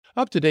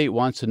Up to Date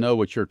wants to know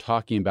what you're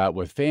talking about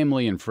with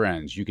family and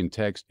friends. You can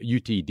text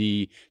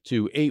UTD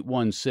to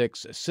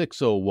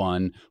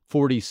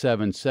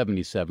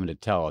 816-601-4777 to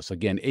tell us.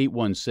 Again,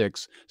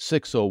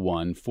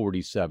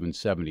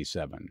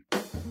 816-601-4777.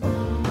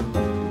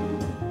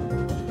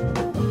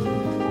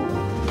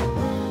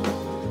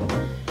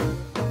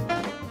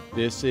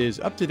 This is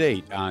Up to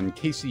Date on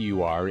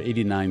KCUR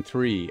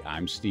 89.3.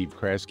 I'm Steve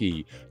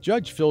Kraske.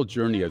 Judge Phil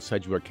Journey of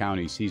Sedgwick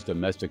County sees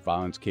domestic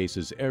violence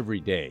cases every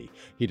day.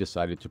 He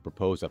decided to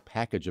propose a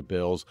package of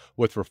bills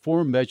with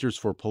reform measures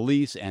for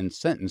police and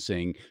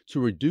sentencing to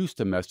reduce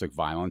domestic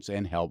violence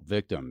and help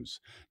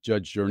victims.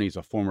 Judge Journey is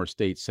a former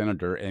state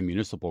senator and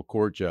municipal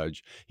court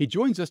judge. He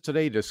joins us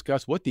today to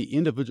discuss what the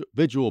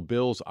individual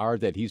bills are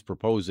that he's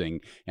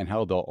proposing and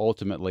how they'll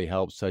ultimately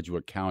help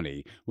Sedgwick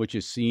County, which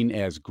is seen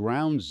as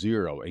ground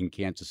zero in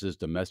Kansas's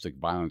domestic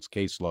violence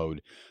caseload.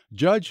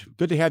 Judge,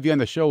 good to have you on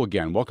the show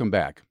again. Welcome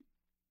back.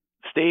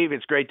 Steve,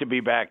 it's great to be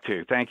back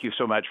too. Thank you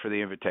so much for the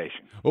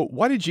invitation. Well,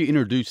 why did you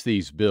introduce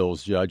these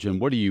bills, Judge,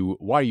 and why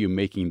are you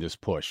making this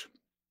push?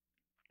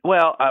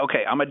 Well,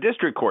 okay, I'm a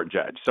district court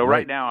judge, so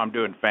right now I'm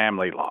doing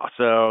family law.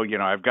 So,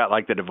 I've got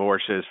like the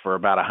divorces for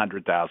about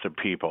 100,000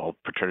 people,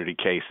 paternity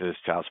cases,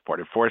 child support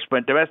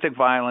enforcement, domestic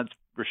violence,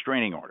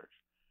 restraining orders.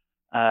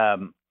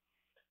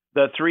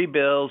 The three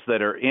bills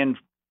that are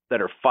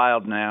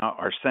filed now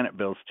are Senate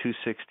Bills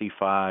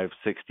 265,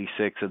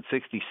 66, and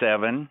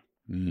 67.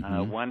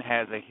 Mm-hmm. One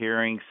has a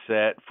hearing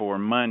set for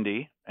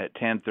Monday at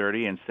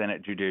 10:30 in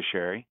Senate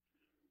Judiciary.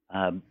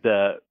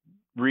 The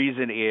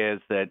reason is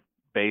that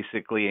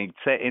basically in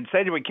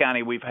Sedgwick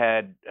County, we've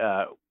had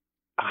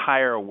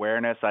higher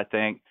awareness, I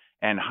think,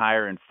 and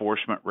higher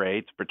enforcement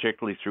rates,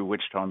 particularly through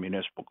Wichita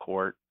Municipal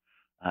Court.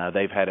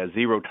 They've had a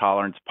zero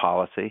tolerance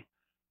policy.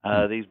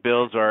 These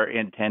bills are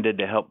intended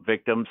to help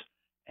victims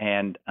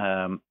and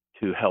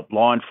to help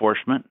law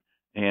enforcement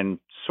in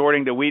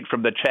sorting the wheat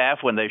from the chaff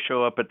when they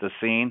show up at the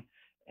scene,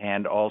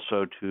 and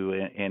also to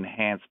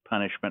enhance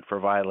punishment for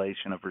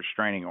violation of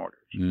restraining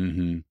orders.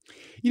 Mm-hmm.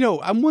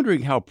 I'm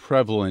wondering how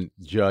prevalent,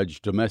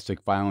 Judge,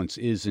 domestic violence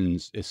is in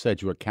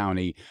Sedgwick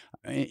County.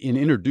 In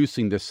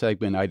introducing this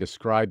segment, I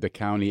described the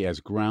county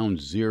as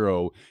ground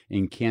zero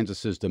in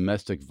Kansas's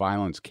domestic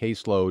violence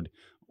caseload.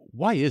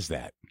 Why is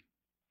that?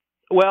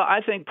 Well,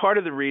 I think part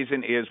of the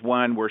reason is,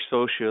 one, we're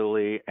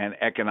socially and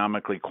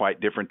economically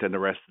quite different than the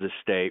rest of the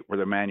state. We're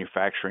the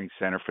manufacturing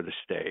center for the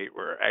state.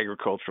 We're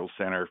agricultural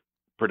center,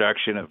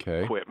 production of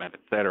equipment, et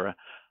cetera.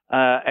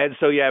 And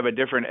so you have a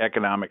different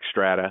economic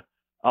strata.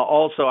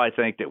 Also, I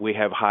think that we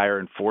have higher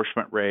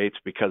enforcement rates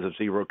because of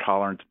zero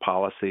tolerance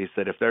policies,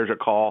 that if there's a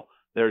call,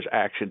 there's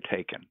action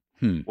taken.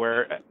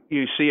 Where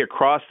you see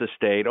across the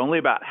state, only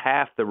about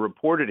half the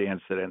reported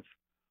incidents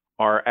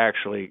are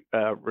actually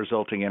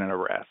resulting in an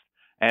arrest.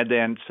 And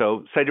then,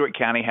 so Sedgwick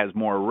County has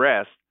more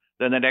arrests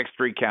than the next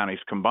three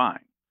counties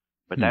combined.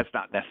 But that's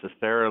not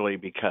necessarily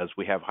because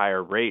we have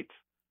higher rates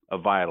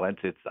of violence.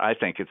 I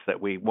think it's that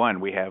we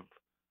have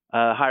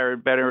higher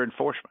and better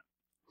enforcement.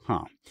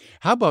 How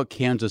about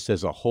Kansas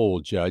as a whole,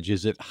 Judge?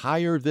 Is it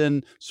higher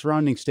than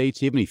surrounding states?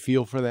 Do you have any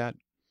feel for that?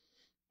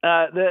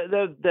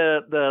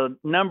 The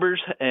numbers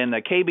and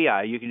the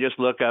KBI, you can just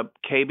look up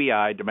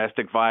KBI,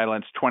 Domestic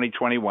Violence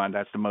 2021.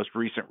 That's the most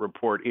recent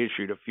report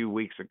issued a few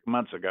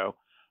months ago.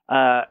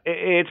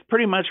 It's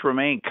pretty much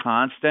remained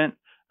constant.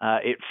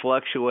 It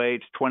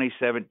fluctuates.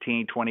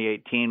 2017,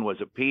 2018 was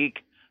a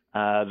peak.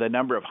 The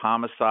number of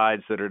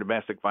homicides that are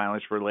domestic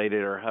violence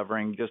related are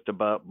hovering just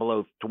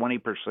below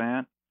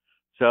 20%.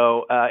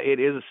 So it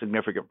is a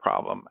significant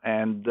problem.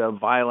 And the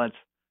violence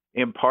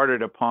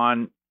imparted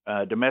upon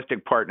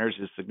domestic partners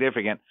is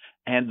significant.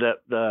 And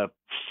the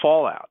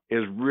fallout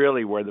is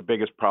really where the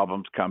biggest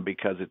problems come,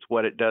 because it's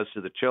what it does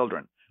to the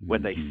children.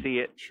 When they see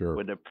it,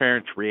 when the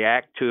parents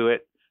react to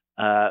it,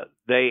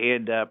 they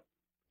end up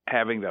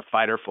having the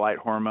fight or flight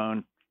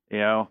hormone,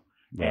 and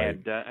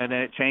then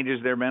it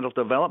changes their mental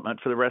development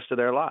for the rest of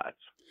their lives.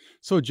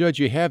 So, Judge,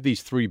 you have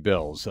these three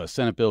bills,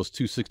 Senate Bills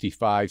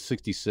 265,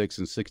 66,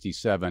 and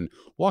 67.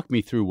 Walk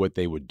me through what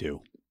they would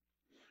do.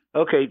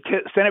 Okay,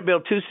 Senate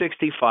Bill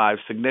 265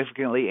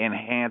 significantly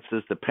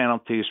enhances the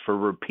penalties for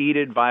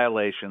repeated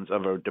violations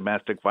of a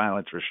domestic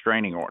violence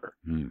restraining order,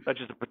 such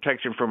as the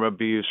protection from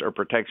abuse or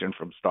protection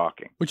from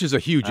stalking. Which is a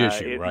huge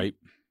issue, right?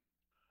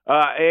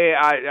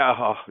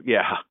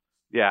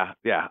 Yeah.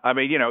 I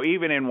mean,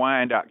 even in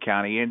Wyandotte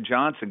County, in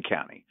Johnson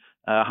County,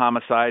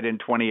 homicide in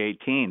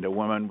 2018, the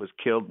woman was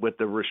killed with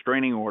the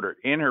restraining order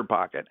in her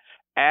pocket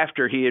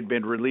after he had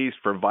been released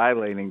for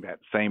violating that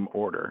same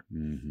order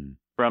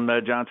from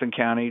the Johnson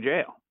County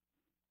jail.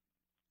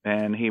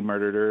 And he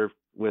murdered her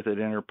with it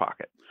in her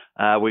pocket.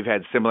 We've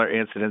had similar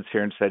incidents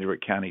here in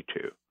Sedgwick County,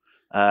 too.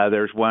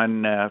 There's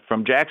one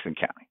from Jackson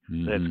County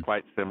that's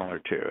quite similar,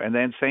 too. And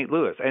then St.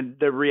 Louis. And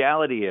the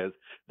reality is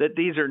that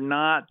these are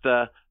not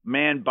the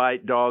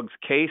man-bite-dogs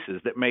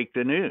cases that make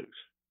the news.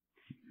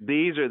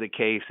 These are the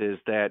cases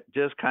that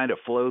just kind of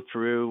flow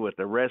through with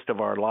the rest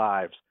of our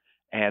lives,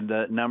 and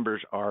the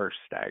numbers are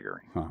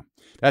staggering.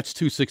 That's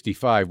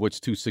 265. What's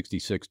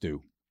 266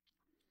 do?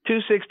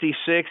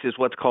 266 is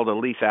what's called a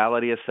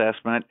lethality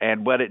assessment,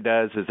 and what it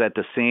does is at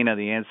the scene of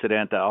the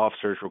incident, the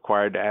officer is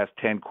required to ask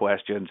 10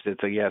 questions.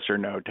 It's a yes or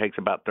no. It takes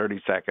about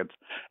 30 seconds.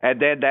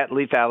 And then that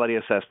lethality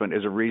assessment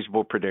is a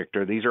reasonable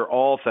predictor. These are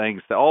all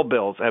things, all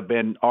bills have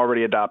been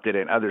already adopted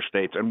in other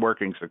states and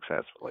working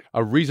successfully.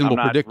 A reasonable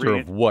predictor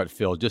of what,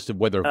 Phil? Just of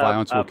whether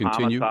violence will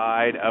continue?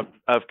 Homicide,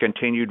 of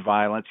continued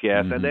violence,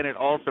 yes. And then it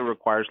also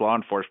requires law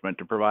enforcement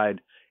to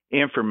provide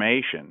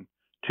information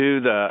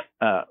to the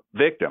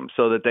victim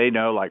so that they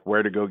know, like,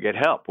 where to go get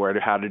help,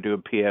 how to do a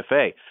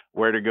PFA,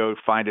 where to go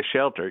find a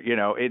shelter. You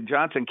know, in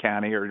Johnson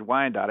County or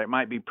Wyandotte, it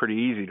might be pretty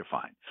easy to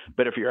find.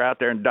 But if you're out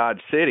there in Dodge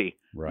City,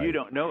 you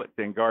don't know it's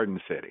in Garden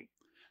City.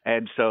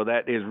 And so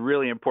that is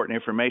really important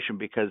information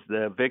because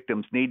the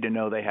victims need to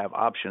know they have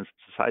options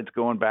besides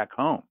going back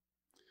home.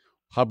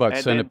 How about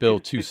Senate Bill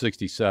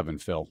 267,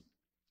 Phil?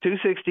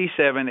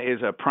 267 is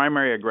a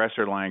primary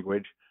aggressor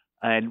language.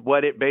 And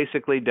what it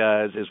basically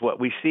does is what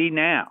we see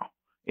now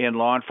in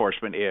law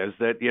enforcement is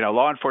that, you know,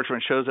 law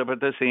enforcement shows up at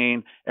the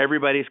scene.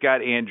 Everybody's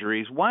got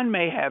injuries. One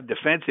may have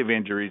defensive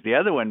injuries. The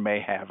other one may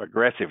have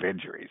aggressive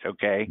injuries.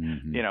 Okay.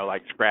 You know,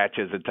 like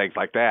scratches and things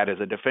like that as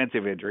a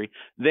defensive injury.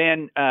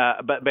 Then,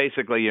 but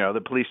basically, you know,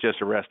 the police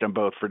just arrest them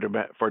both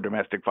for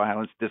domestic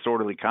violence,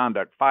 disorderly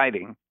conduct,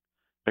 fighting,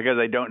 because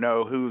they don't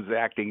know who's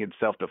acting in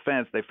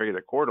self-defense. They figure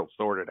the court will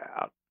sort it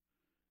out.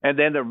 And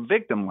then the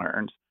victim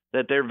learns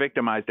that they're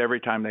victimized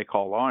every time they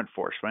call law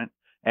enforcement.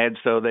 And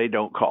so they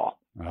don't call.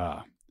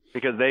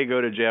 Because they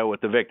go to jail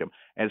with the victim.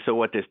 And so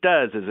what this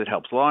does is it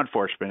helps law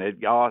enforcement.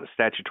 It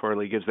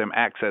statutorily gives them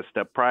access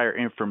to prior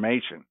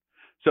information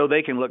so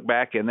they can look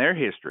back in their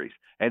histories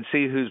and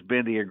see who's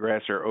been the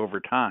aggressor over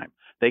time.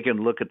 They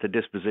can look at the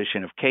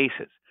disposition of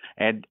cases,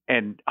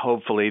 and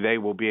hopefully they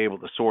will be able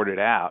to sort it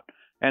out,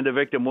 and the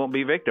victim won't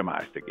be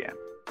victimized again.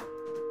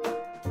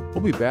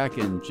 We'll be back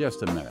in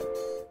just a minute.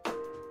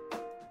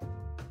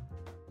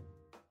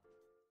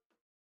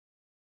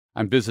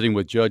 I'm visiting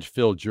with Judge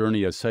Phil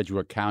Journey of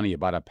Sedgwick County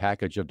about a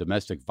package of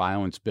domestic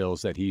violence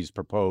bills that he's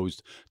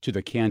proposed to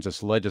the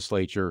Kansas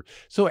legislature.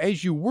 So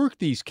as you work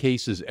these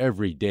cases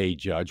every day,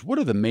 Judge, what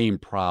are the main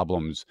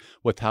problems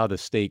with how the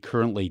state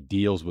currently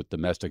deals with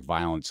domestic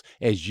violence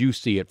as you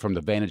see it from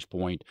the vantage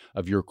point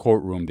of your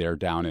courtroom there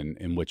down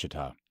in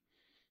Wichita?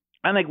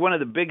 I think one of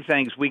the big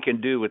things we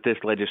can do with this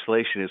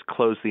legislation is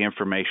close the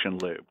information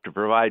loop to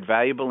provide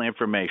valuable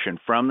information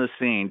from the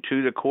scene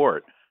to the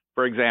court.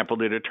 For example,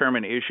 to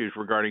determine issues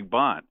regarding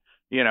bond.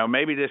 You know,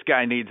 maybe this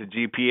guy needs a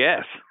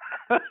GPS.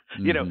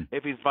 You know,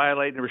 if he's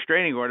violating the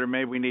restraining order,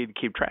 maybe we need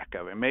to keep track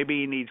of him.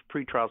 Maybe he needs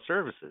pretrial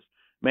services.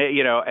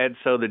 You know, and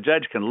so the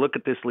judge can look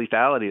at this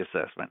lethality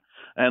assessment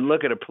and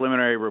look at a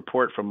preliminary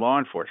report from law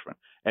enforcement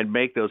and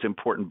make those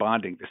important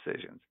bonding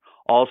decisions.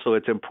 Also,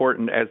 it's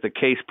important as the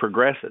case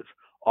progresses.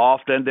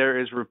 Often there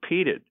is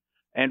repeated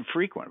and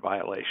frequent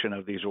violation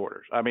of these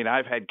orders. I mean,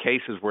 I've had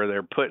cases where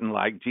they're putting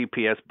like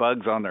GPS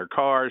bugs on their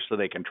cars so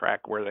they can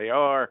track where they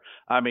are.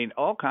 I mean,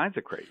 all kinds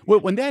of crazy. Well,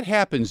 when that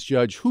happens,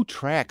 Judge, who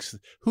tracks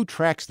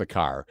the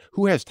car?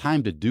 Who has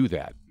time to do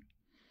that?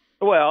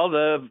 Well,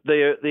 the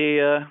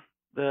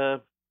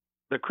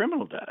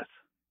criminal does.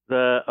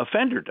 The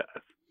offender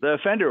does. The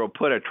offender will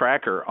put a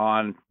tracker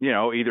on, you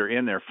know, either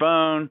in their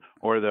phone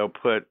or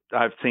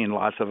I've seen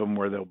lots of them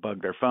where they'll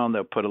bug their phone.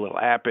 They'll put a little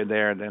app in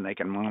there and then they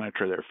can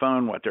monitor their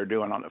phone, what they're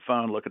doing on the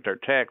phone, look at their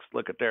text,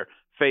 look at their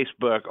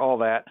Facebook, all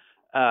that.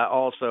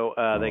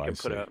 They can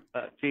put a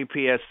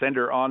GPS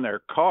sender on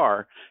their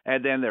car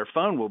and then their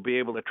phone will be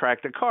able to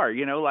track the car,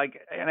 you know, like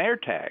an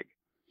AirTag.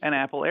 An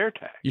Apple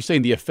AirTag. You're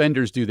saying the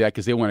offenders do that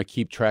because they want to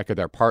keep track of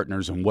their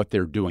partners and what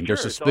they're doing. Sure,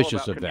 they're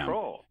suspicious of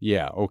control. Them.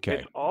 Yeah, okay.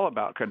 It's all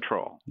about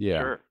control. Yeah.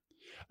 Sure.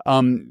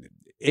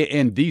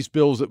 And these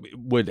bills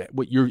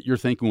what you're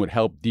thinking would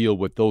help deal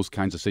with those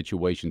kinds of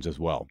situations as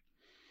well.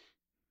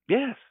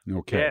 Yes.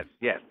 Okay.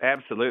 Yes,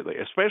 absolutely.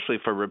 Especially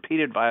for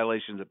repeated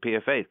violations of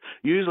PFAs.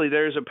 Usually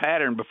there's a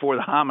pattern before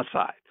the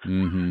homicide.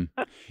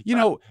 You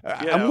know,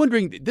 I'm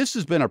wondering, this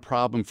has been a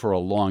problem for a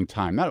long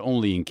time, not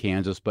only in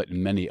Kansas, but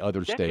in many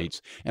other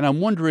states. And I'm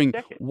wondering,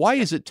 why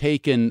has it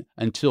taken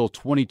until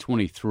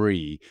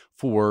 2023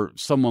 for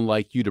someone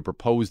like you to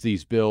propose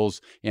these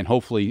bills and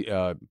hopefully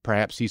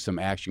perhaps see some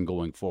action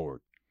going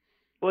forward?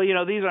 Well, you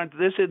know,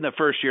 this isn't the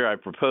first year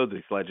I've proposed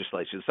these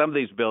legislations. Some of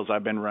these bills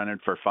I've been running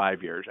for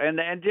 5 years. And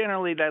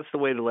generally that's the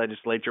way the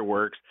legislature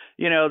works.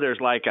 You know,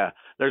 there's like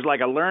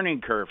a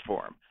learning curve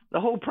for them. The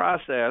whole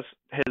process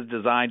is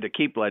designed to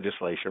keep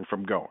legislation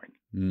from going.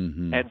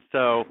 And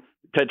so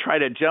to try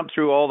to jump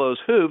through all those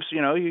hoops,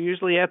 you know, you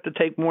usually have to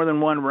take more than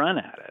one run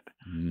at it.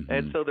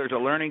 And so there's a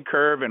learning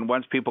curve. And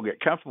once people get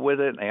comfortable with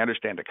it and they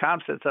understand the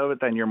concepts of it,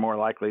 then you're more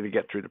likely to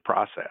get through the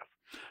process.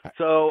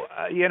 So,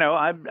 you know,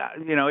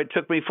 it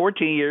took me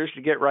 14 years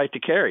to get right to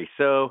carry.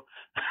 So,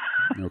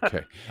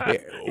 okay.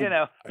 You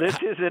know, this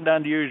isn't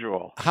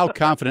unusual. How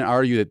confident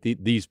are you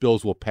that these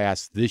bills will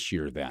pass this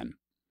year then?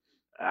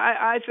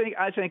 I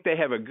think they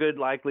have a good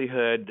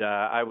likelihood.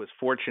 I was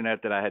fortunate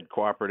that I had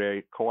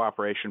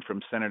cooperation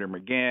from Senator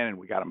McGinn, and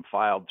we got them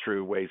filed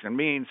through Ways and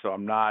Means, so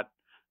I'm not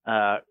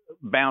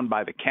bound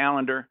by the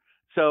calendar.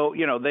 So,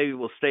 they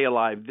will stay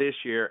alive this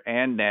year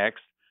and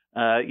next.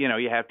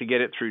 You have to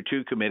get it through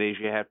two committees.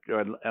 You have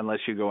to, unless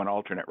you go an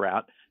alternate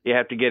route, you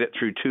have to get it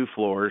through two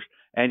floors,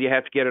 and you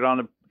have to get it on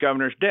the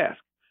governor's desk.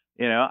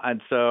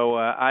 And so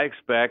I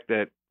expect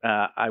that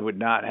I would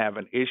not have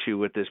an issue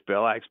with this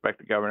bill. I expect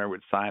the governor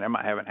would sign them.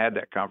 I haven't had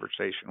that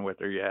conversation with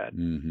her yet.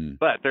 Mm-hmm.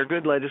 But they're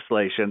good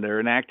legislation. They're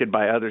enacted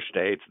by other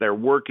states. They're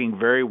working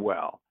very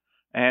well,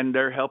 and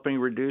they're helping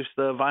reduce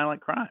the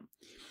violent crime.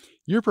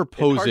 You're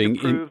proposing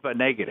it's hard to prove a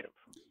negative.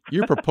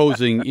 You're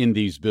proposing in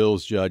these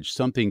bills, Judge,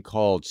 something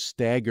called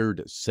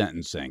staggered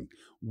sentencing.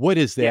 What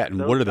is that,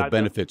 and what are the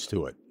benefits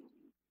to it?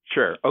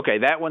 Sure. Okay,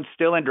 that one's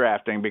still in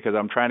drafting because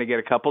I'm trying to get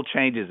a couple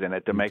changes in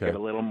it to make it a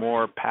little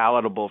more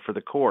palatable for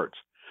the courts.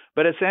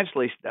 But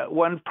essentially,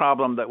 one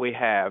problem that we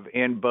have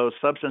in both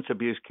substance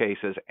abuse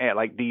cases,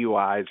 like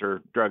DUIs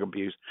or drug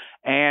abuse,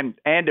 and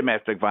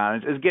domestic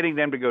violence, is getting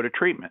them to go to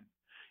treatment.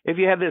 If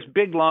you have this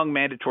big, long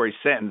mandatory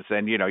sentence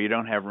and, you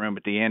don't have room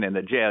at the end in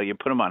the jail, you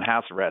put them on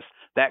house arrest,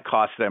 that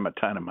costs them a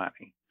ton of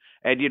money.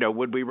 And,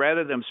 would we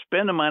rather them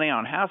spend the money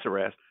on house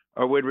arrest,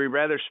 or would we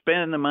rather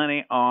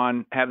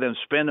have them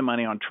spend the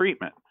money on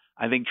treatment?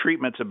 I think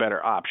treatment's a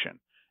better option.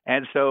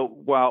 And so,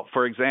 while,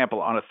 for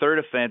example, on a third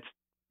offense,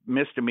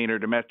 misdemeanor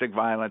domestic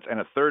violence,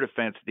 and a third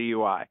offense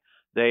DUI,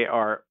 they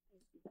are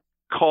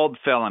called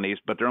felonies,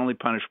 but they're only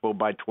punishable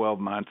by 12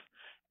 months.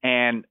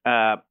 And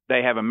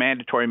they have a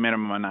mandatory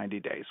minimum of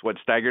 90 days. What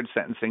staggered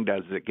sentencing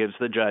does is it gives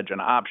the judge an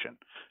option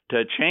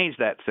to change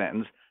that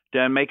sentence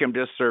to make them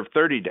just serve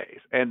 30 days.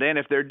 And then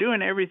if they're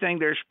doing everything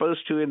they're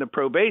supposed to in the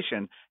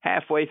probation,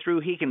 halfway through,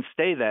 he can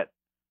stay that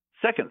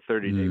second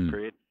 30-day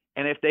period.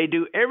 And if they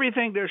do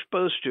everything they're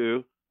supposed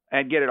to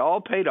and get it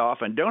all paid off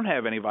and don't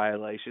have any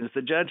violations,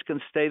 the judge can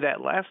stay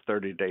that last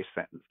 30-day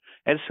sentence.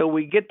 And so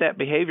we get that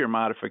behavior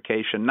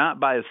modification not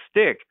by a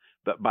stick,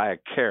 but by a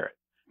carrot.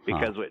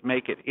 Because it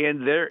make it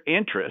in their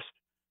interest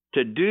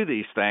to do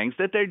these things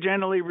that they're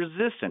generally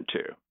resistant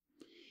to.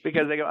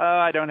 Because they go,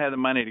 I don't have the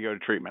money to go to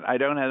treatment. I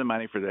don't have the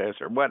money for this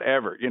or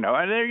whatever, and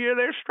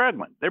they're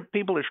struggling.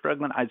 People are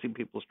struggling. I see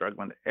people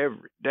struggling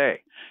every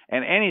day.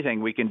 And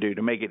anything we can do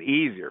to make it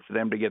easier for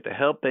them to get the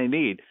help they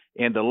need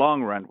in the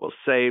long run will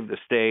save the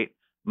state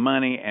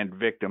money and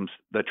victims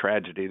the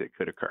tragedy that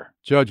could occur.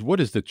 Judge, what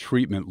does the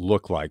treatment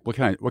look like? What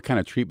kind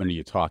of treatment are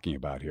you talking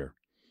about here?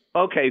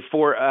 Okay,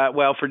 for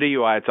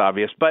DUI it's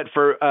obvious, but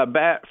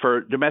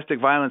for domestic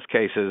violence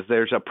cases,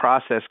 there's a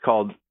process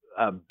called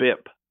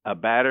BIP, a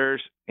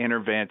batter's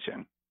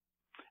intervention,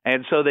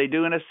 and so they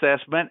do an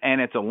assessment,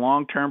 and it's a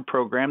long-term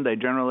program. They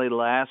generally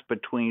last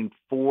between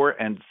 4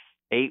 and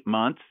 8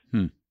 months,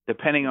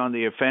 depending on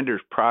the offender's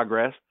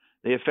progress.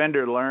 The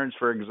offender learns,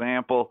 for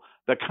example,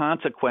 the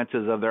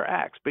consequences of their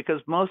acts,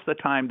 because most of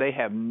the time they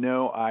have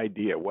no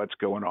idea what's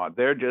going on.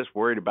 They're just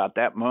worried about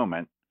that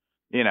moment,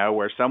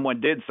 where someone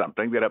did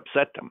something that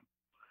upset them.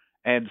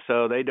 And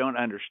so they don't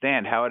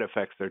understand how it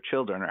affects their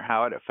children or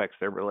how it affects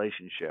their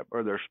relationship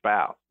or their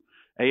spouse.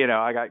 And,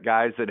 I got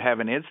guys that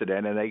have an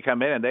incident and they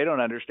come in and they don't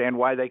understand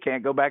why they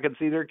can't go back and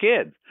see their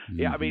kids. Mm-hmm.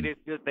 Yeah, I mean, it's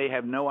just they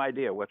have no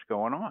idea what's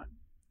going on.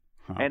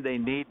 And they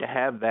need to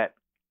have that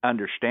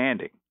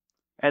understanding.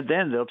 And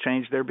then they'll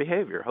change their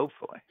behavior,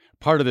 hopefully.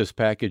 Part of this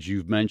package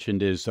you've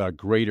mentioned is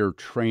greater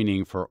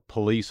training for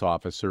police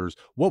officers.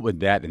 What would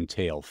that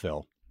entail,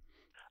 Phil?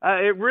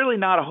 It really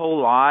not a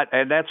whole lot,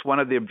 and that's one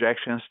of the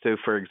objections to,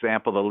 for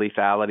example, the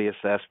lethality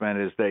assessment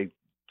is they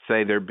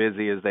say they're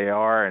busy as they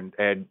are, and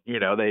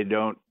they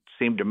don't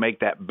seem to make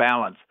that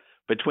balance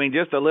between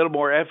just a little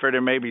more effort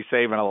and maybe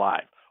saving a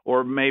life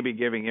or maybe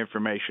giving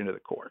information to the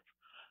court.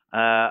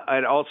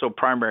 And also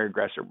primary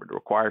aggressor would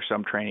require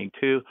some training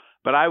too,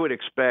 but I would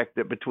expect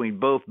that between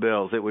both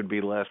bills it would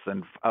be less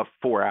than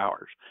 4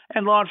 hours.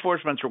 And law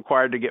enforcement's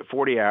required to get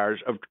 40 hours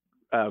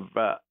of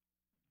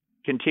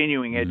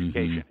continuing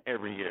education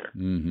every year.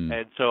 Mm-hmm.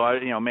 And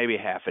so, maybe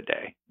half a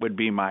day would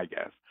be my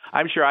guess.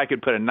 I'm sure I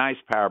could put a nice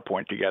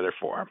PowerPoint together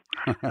for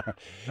them.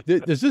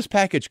 Does this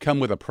package come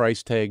with a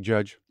price tag,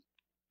 Judge?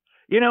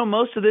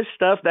 Most of this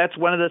stuff, that's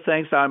one of the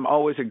things I'm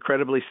always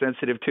incredibly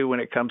sensitive to when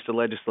it comes to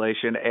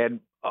legislation. And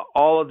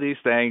all of these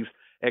things,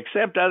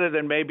 except other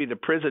than maybe the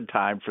prison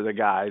time for the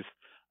guys,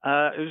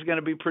 is going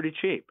to be pretty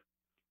cheap.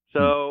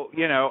 So,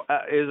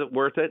 is it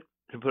worth it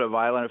to put a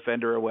violent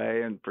offender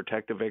away and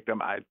protect the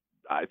victim?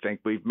 I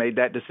think we've made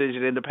that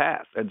decision in the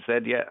past and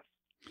said yes.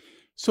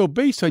 So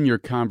based on your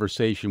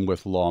conversation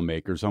with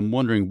lawmakers, I'm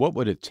wondering what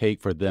would it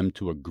take for them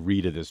to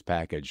agree to this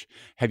package?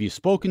 Have you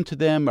spoken to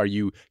them? Are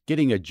you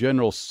getting a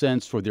general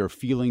sense for their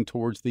feeling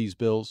towards these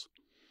bills?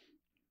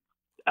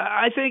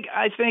 I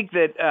think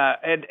that,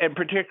 and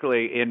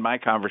particularly in my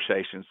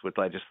conversations with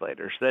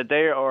legislators, that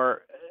they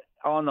are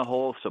on the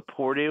whole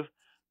supportive.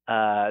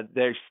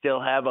 They still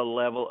have a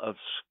level of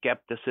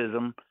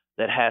skepticism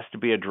that has to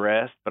be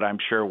addressed, but I'm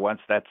sure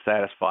once that's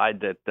satisfied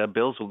that the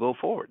bills will go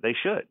forward. They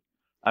should.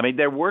 I mean,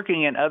 they're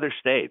working in other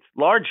states,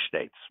 large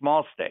states,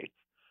 small states.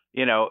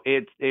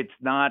 It's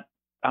not,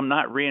 I'm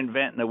not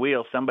reinventing the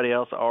wheel. Somebody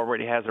else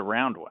already has a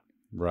round one.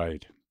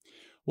 Right.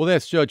 Well,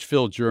 that's Judge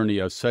Phil Journey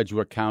of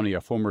Sedgwick County,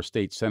 a former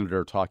state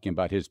senator, talking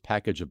about his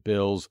package of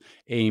bills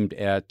aimed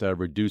at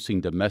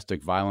reducing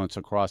domestic violence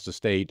across the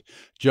state.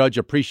 Judge,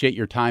 appreciate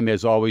your time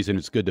as always, and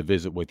it's good to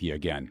visit with you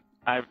again.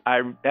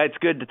 It's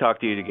good to talk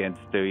to you again,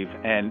 Steve.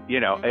 And,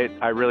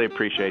 I really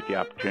appreciate the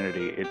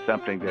opportunity. It's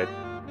something that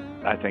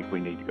I think we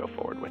need to go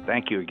forward with.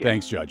 Thank you again.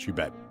 Thanks, Judge. You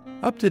bet.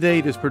 Up to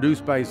Date is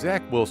produced by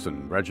Zach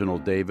Wilson,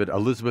 Reginald David,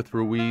 Elizabeth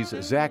Ruiz,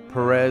 Zach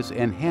Perez,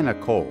 and Hannah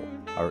Cole.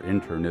 Our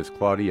intern is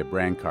Claudia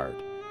Brancard.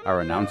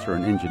 Our announcer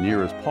and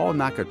engineer is Paul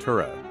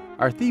Nakatura.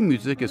 Our theme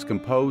music is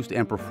composed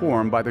and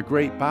performed by the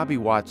great Bobby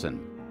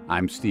Watson.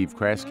 I'm Steve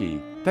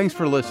Kraske. Thanks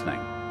for listening.